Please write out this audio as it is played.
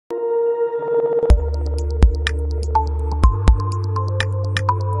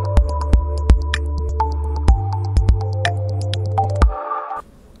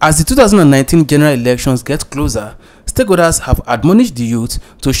As the 2019 general elections get closer, stakeholders have admonished the youth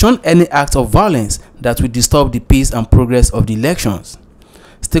to shun any act of violence that will disturb the peace and progress of the elections.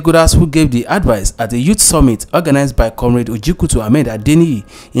 Stakeholders who gave the advice at the youth summit organized by Comrade Ojikutu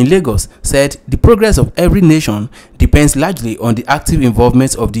in Lagos said the progress of every nation depends largely on the active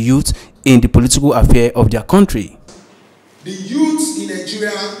involvement of the youth in the political affairs of their country. The youth in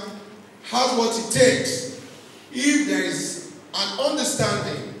Nigeria has what it takes if there is an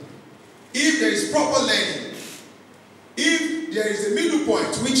understanding, if there is proper learning, if there is a middle point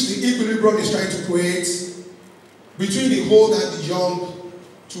which the equilibrium is trying to create between the old and the young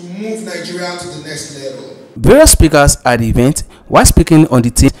to move Nigeria to the next level. Various speakers at the event, while speaking on the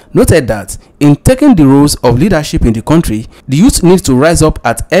theme, noted that in taking the roles of leadership in the country, the youth needs to rise up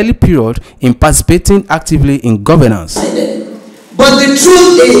at early period in participating actively in governance. But the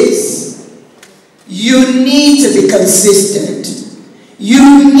truth is, you need to be consistent.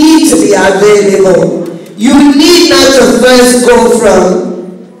 You need to be available. You need not to first go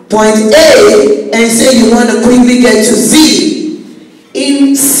from point A and say you want to quickly get to Z.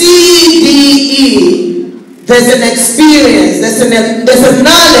 In C, D, E, there's an experience, there's a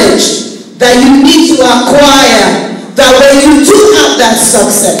knowledge that you need to acquire, that when you do have that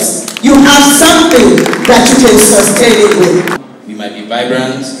success, you have something that you can sustain it with. We might be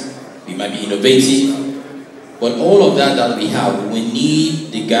vibrant, we might be innovative, but all of that we have, we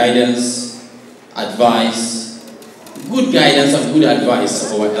need the guidance, advice, good guidance and good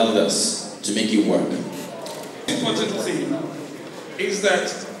advice of our elders to make it work. The important thing is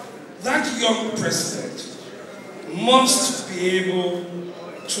that young president must be able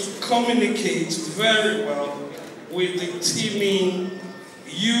to communicate very well with the teeming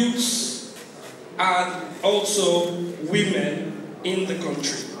youths and also women in the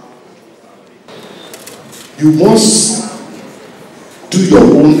country. You must do your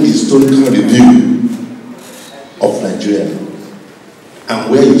own historical review of Nigeria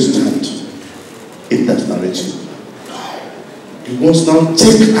and where you stand in that narrative. You must now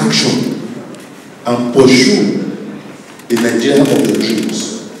take action and pursue the Nigeria of your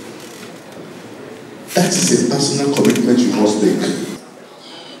dreams. That is a personal commitment you must make.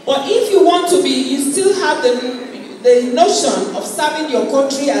 But if you want to be, you still have the notion of serving your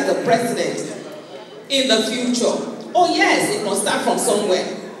country as a president in the future. Oh yes, it must start from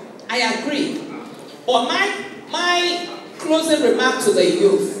somewhere. I agree. But my closing remark to the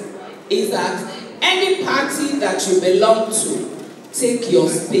youth is that any party that you belong to, take your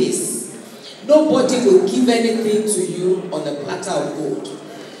space. Nobody will give anything to you on a platter of gold.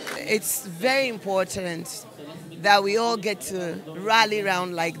 It's very important that we all get to rally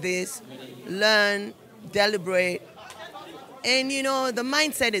around like this, learn, deliberate. And you know, the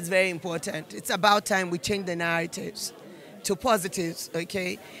mindset is very important. It's about time we change the narratives to positives,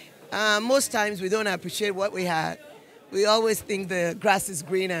 okay? Most times we don't appreciate what we have. We always think the grass is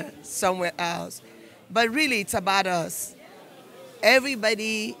greener somewhere else. But really, it's about us.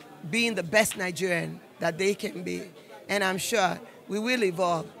 Everybody being the best Nigerian that they can be. And I'm sure we will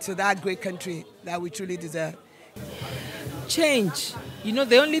evolve to that great country that we truly deserve. Change. You know,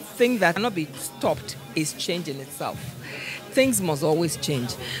 the only thing that cannot be stopped is change in itself. Things must always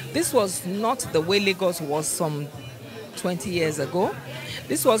change. This was not the way Lagos was some 20 years ago.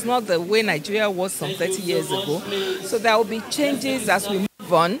 This was not the way Nigeria was some 30 years ago. So there will be changes as we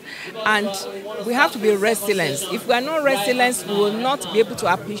move on, and we have to be resilient. If we are not resilient, we will not be able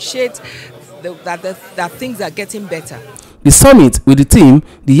to appreciate that things are getting better. The summit with the theme,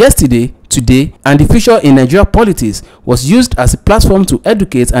 the yesterday, today, and the future in Nigeria politics, was used as a platform to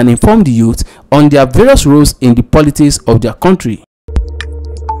educate and inform the youth on their various roles in the politics of their country.